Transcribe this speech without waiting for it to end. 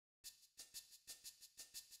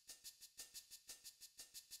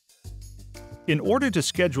In order to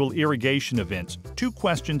schedule irrigation events, two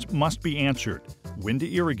questions must be answered: when to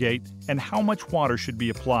irrigate and how much water should be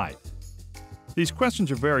applied. These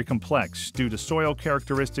questions are very complex due to soil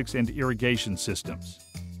characteristics and irrigation systems.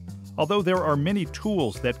 Although there are many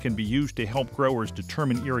tools that can be used to help growers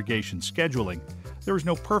determine irrigation scheduling, there is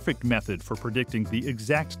no perfect method for predicting the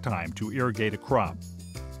exact time to irrigate a crop.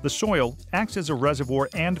 The soil acts as a reservoir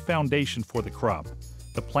and foundation for the crop.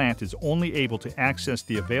 The plant is only able to access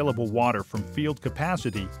the available water from field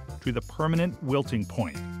capacity to the permanent wilting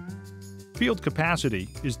point. Field capacity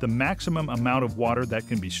is the maximum amount of water that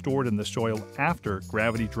can be stored in the soil after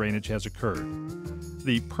gravity drainage has occurred.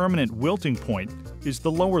 The permanent wilting point is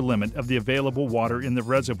the lower limit of the available water in the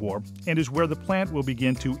reservoir and is where the plant will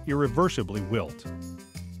begin to irreversibly wilt.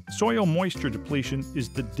 Soil moisture depletion is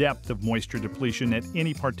the depth of moisture depletion at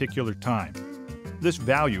any particular time. This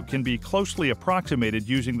value can be closely approximated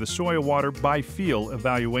using the soil water by feel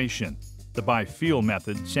evaluation. The by feel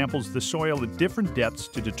method samples the soil at different depths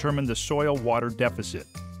to determine the soil water deficit.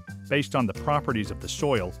 Based on the properties of the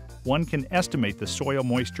soil, one can estimate the soil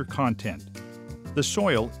moisture content. The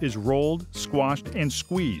soil is rolled, squashed, and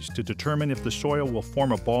squeezed to determine if the soil will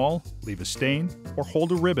form a ball, leave a stain, or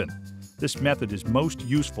hold a ribbon. This method is most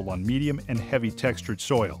useful on medium and heavy textured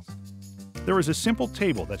soils. There is a simple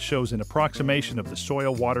table that shows an approximation of the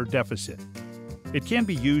soil water deficit. It can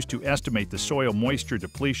be used to estimate the soil moisture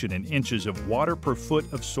depletion in inches of water per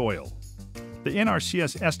foot of soil. The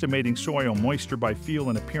NRCS Estimating Soil Moisture by Feel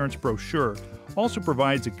and Appearance brochure also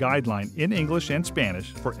provides a guideline in English and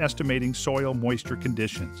Spanish for estimating soil moisture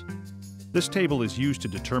conditions. This table is used to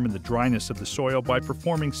determine the dryness of the soil by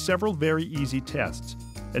performing several very easy tests.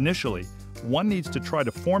 Initially, one needs to try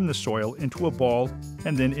to form the soil into a ball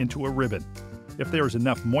and then into a ribbon. If there is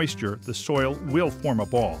enough moisture, the soil will form a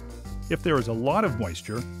ball. If there is a lot of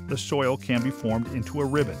moisture, the soil can be formed into a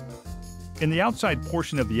ribbon. In the outside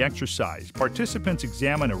portion of the exercise, participants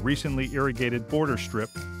examine a recently irrigated border strip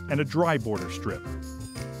and a dry border strip.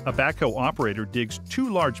 A backhoe operator digs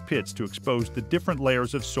two large pits to expose the different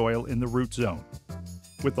layers of soil in the root zone.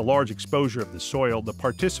 With the large exposure of the soil, the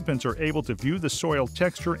participants are able to view the soil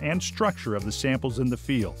texture and structure of the samples in the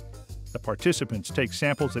field. The participants take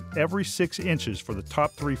samples at every 6 inches for the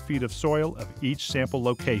top 3 feet of soil of each sample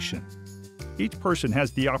location. Each person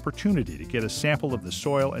has the opportunity to get a sample of the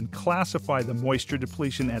soil and classify the moisture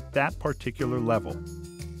depletion at that particular level.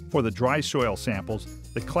 For the dry soil samples,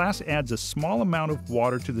 the class adds a small amount of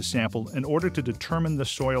water to the sample in order to determine the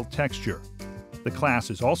soil texture. The class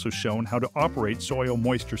is also shown how to operate soil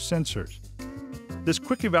moisture sensors. This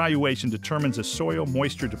quick evaluation determines a soil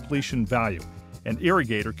moisture depletion value. An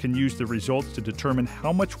irrigator can use the results to determine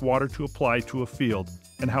how much water to apply to a field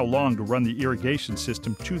and how long to run the irrigation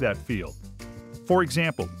system to that field. For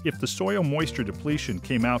example, if the soil moisture depletion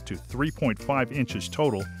came out to 3.5 inches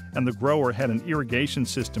total and the grower had an irrigation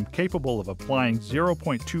system capable of applying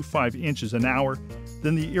 0.25 inches an hour,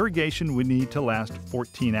 then the irrigation would need to last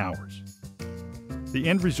 14 hours. The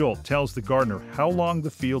end result tells the gardener how long the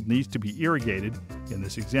field needs to be irrigated. In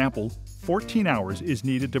this example, 14 hours is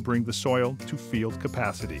needed to bring the soil to field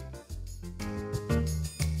capacity.